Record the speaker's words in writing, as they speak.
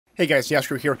Hey guys,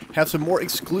 daskro here. Have some more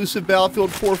exclusive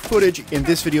Battlefield 4 footage. In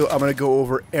this video, I'm going to go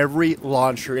over every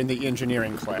launcher in the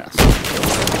engineering class,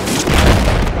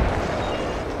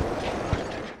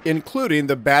 including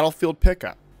the Battlefield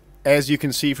pickup. As you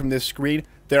can see from this screen,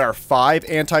 there are 5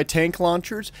 anti-tank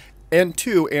launchers and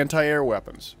 2 anti-air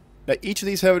weapons. Now, each of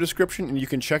these have a description, and you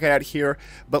can check it out here,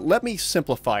 but let me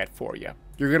simplify it for you.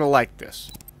 You're going to like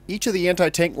this. Each of the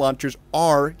anti-tank launchers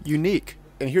are unique,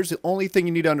 and here's the only thing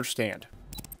you need to understand.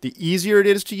 The easier it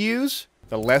is to use,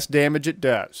 the less damage it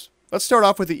does. Let's start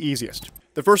off with the easiest.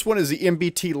 The first one is the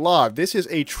MBT Law. This is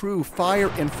a true fire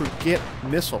and forget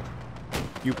missile.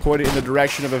 You put it in the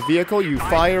direction of a vehicle, you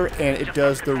fire, and it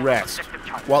does the rest.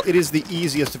 While it is the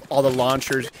easiest of all the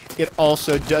launchers, it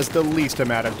also does the least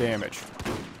amount of damage.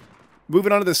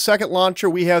 Moving on to the second launcher,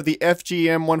 we have the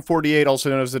FGM-148,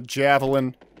 also known as the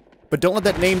Javelin. But don't let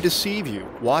that name deceive you.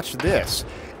 Watch this.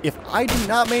 If I do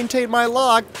not maintain my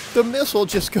lock, the missile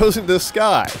just goes into the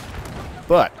sky.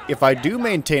 But if I do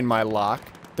maintain my lock,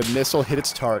 the missile hit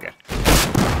its target.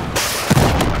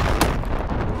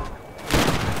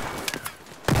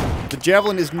 The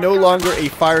Javelin is no longer a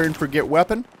fire and forget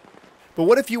weapon. But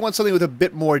what if you want something with a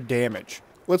bit more damage?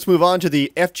 Let's move on to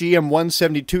the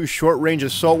FGM-172 short-range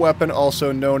assault weapon,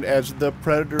 also known as the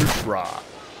Predator SHRA.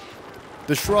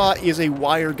 The SHRA is a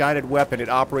wire-guided weapon. It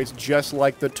operates just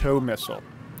like the tow missile.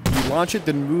 You launch it,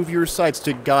 then move your sights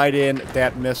to guide in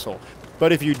that missile.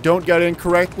 But if you don't guide in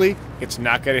correctly, it's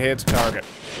not going to hit its target.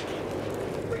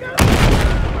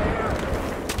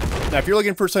 Now, if you're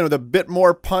looking for something with a bit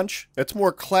more punch, that's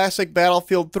more classic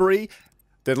Battlefield 3,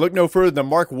 then look no further than the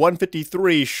Mark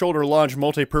 153 shoulder-launched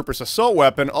multi-purpose assault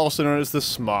weapon, also known as the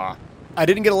SMA. I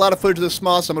didn't get a lot of footage of the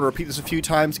SMA, so I'm going to repeat this a few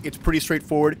times. It's pretty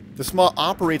straightforward. The SMA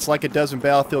operates like it does in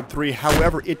Battlefield 3,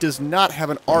 however, it does not have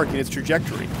an arc in its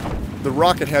trajectory. The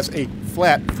rocket has a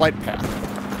flat flight path.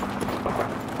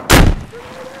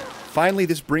 Finally,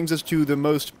 this brings us to the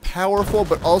most powerful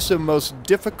but also most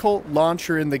difficult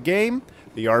launcher in the game,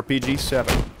 the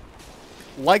RPG-7.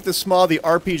 Like the SMA, the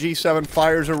RPG-7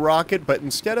 fires a rocket, but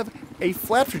instead of a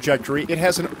flat trajectory, it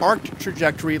has an arced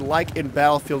trajectory like in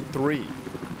Battlefield 3.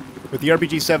 With the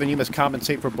RPG-7, you must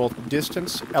compensate for both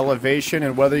distance, elevation,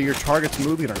 and whether your target's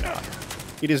moving or not.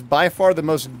 It is by far the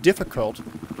most difficult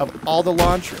of all the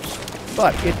launchers,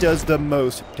 but it does the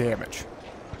most damage.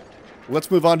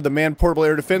 Let's move on to the Man-Portable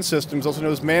Air Defense Systems, also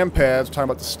known as MANPADS, talking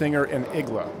about the Stinger and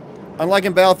Igla. Unlike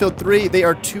in Battlefield 3, they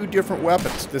are 2 different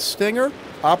weapons. The Stinger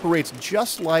operates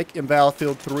just like in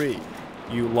Battlefield 3.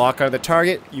 You lock on the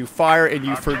target, you fire, and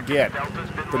you forget.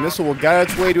 The missile will guide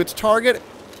its way to its target,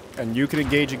 and you can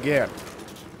engage again.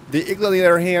 The Igla, on the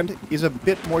other hand, is a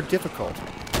bit more difficult.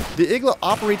 The Igla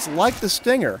operates like the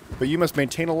Stinger, but you must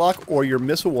maintain a lock or your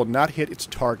missile will not hit its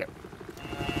target.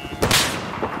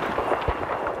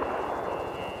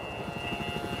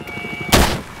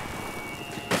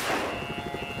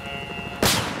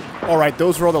 Alright,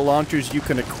 those are all the launchers you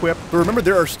can equip, but remember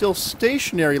there are still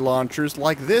stationary launchers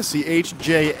like this, the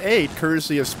HJ8,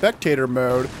 courtesy of Spectator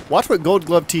Mode. Watch what Gold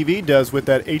Glove TV does with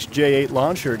that HJ8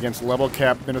 launcher against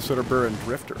LevelCap, Minnesota Burr, and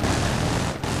Drifter.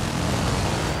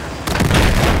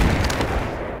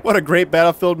 What a great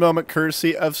Battlefield moment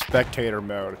courtesy of Spectator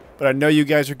Mode. But I know you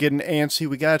guys are getting antsy,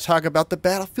 we gotta talk about the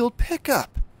Battlefield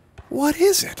pickup. What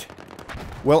is it?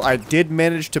 Well, I did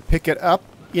manage to pick it up.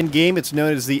 In-game, it's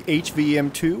known as the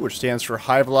HVM-2, which stands for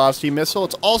High Velocity Missile.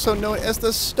 It's also known as the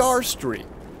Starstreak.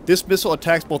 This missile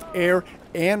attacks both air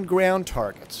and ground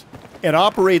targets. It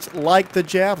operates like the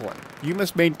Javelin. You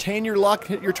must maintain your lock and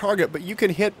hit your target, but you can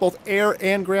hit both air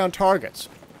and ground targets.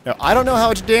 Now, I don't know how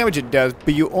much damage it does,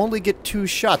 but you only get 2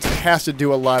 shots. It has to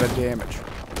do a lot of damage.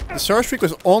 The Starstreak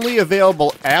was only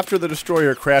available after the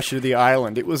destroyer crashed into the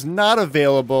island. It was not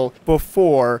available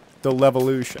before the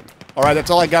Levolution. Alright,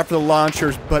 that's all I got for the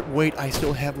launchers, but wait, I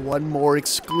still have one more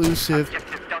exclusive.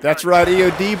 That's right,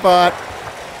 EOD bot.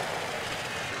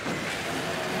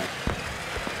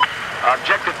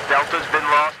 Objective Delta's been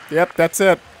lost. Yep, that's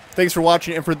it. Thanks for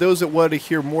watching, and for those that wanted to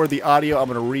hear more of the audio, I'm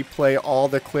going to replay all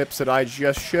the clips that I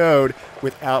just showed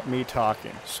without me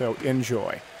talking, so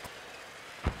enjoy.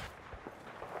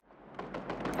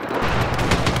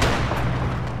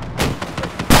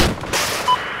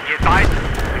 Be advised,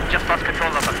 we've just lost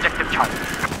control of objective Charlie.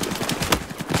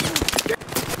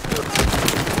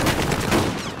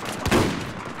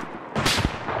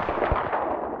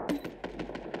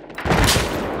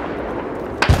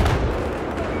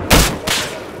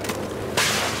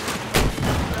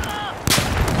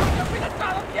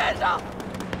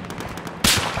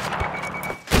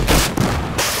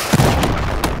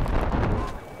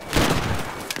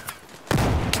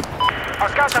 Our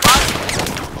scouts have eyes.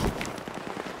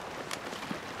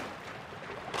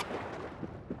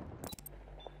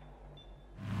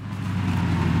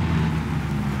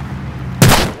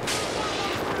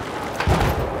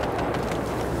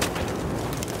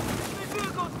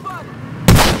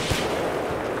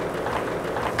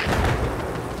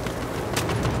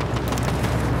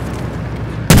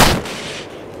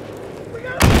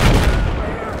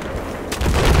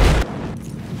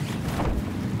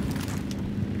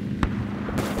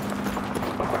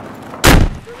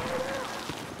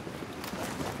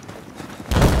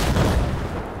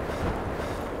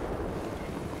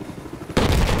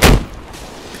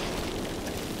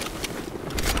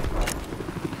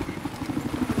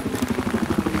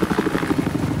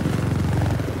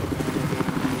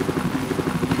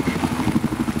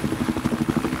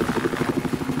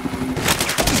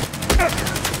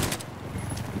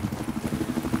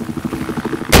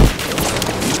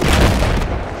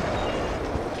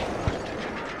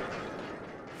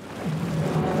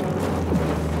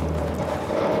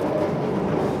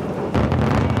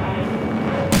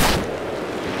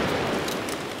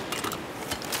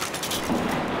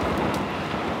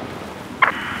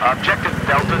 Objective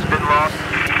Delta's been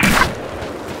lost.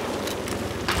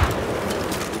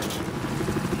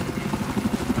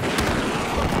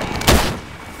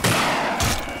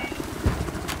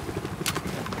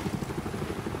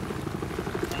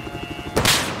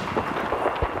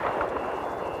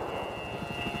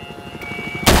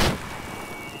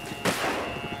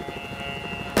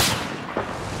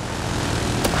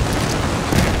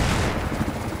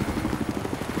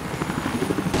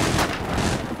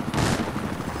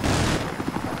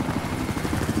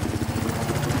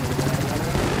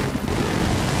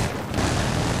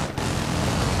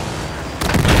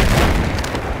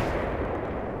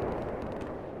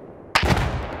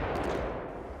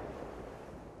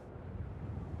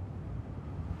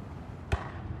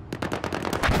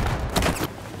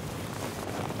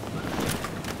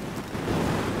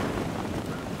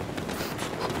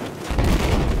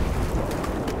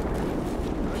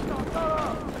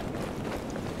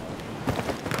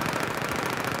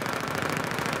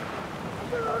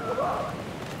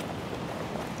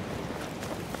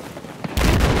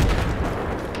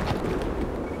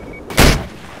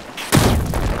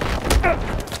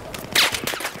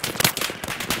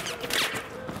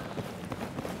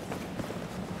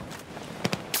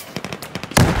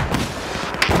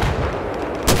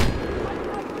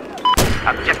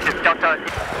 Objective Delta.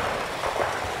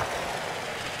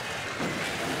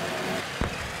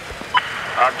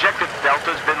 Objective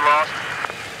Delta's been lost.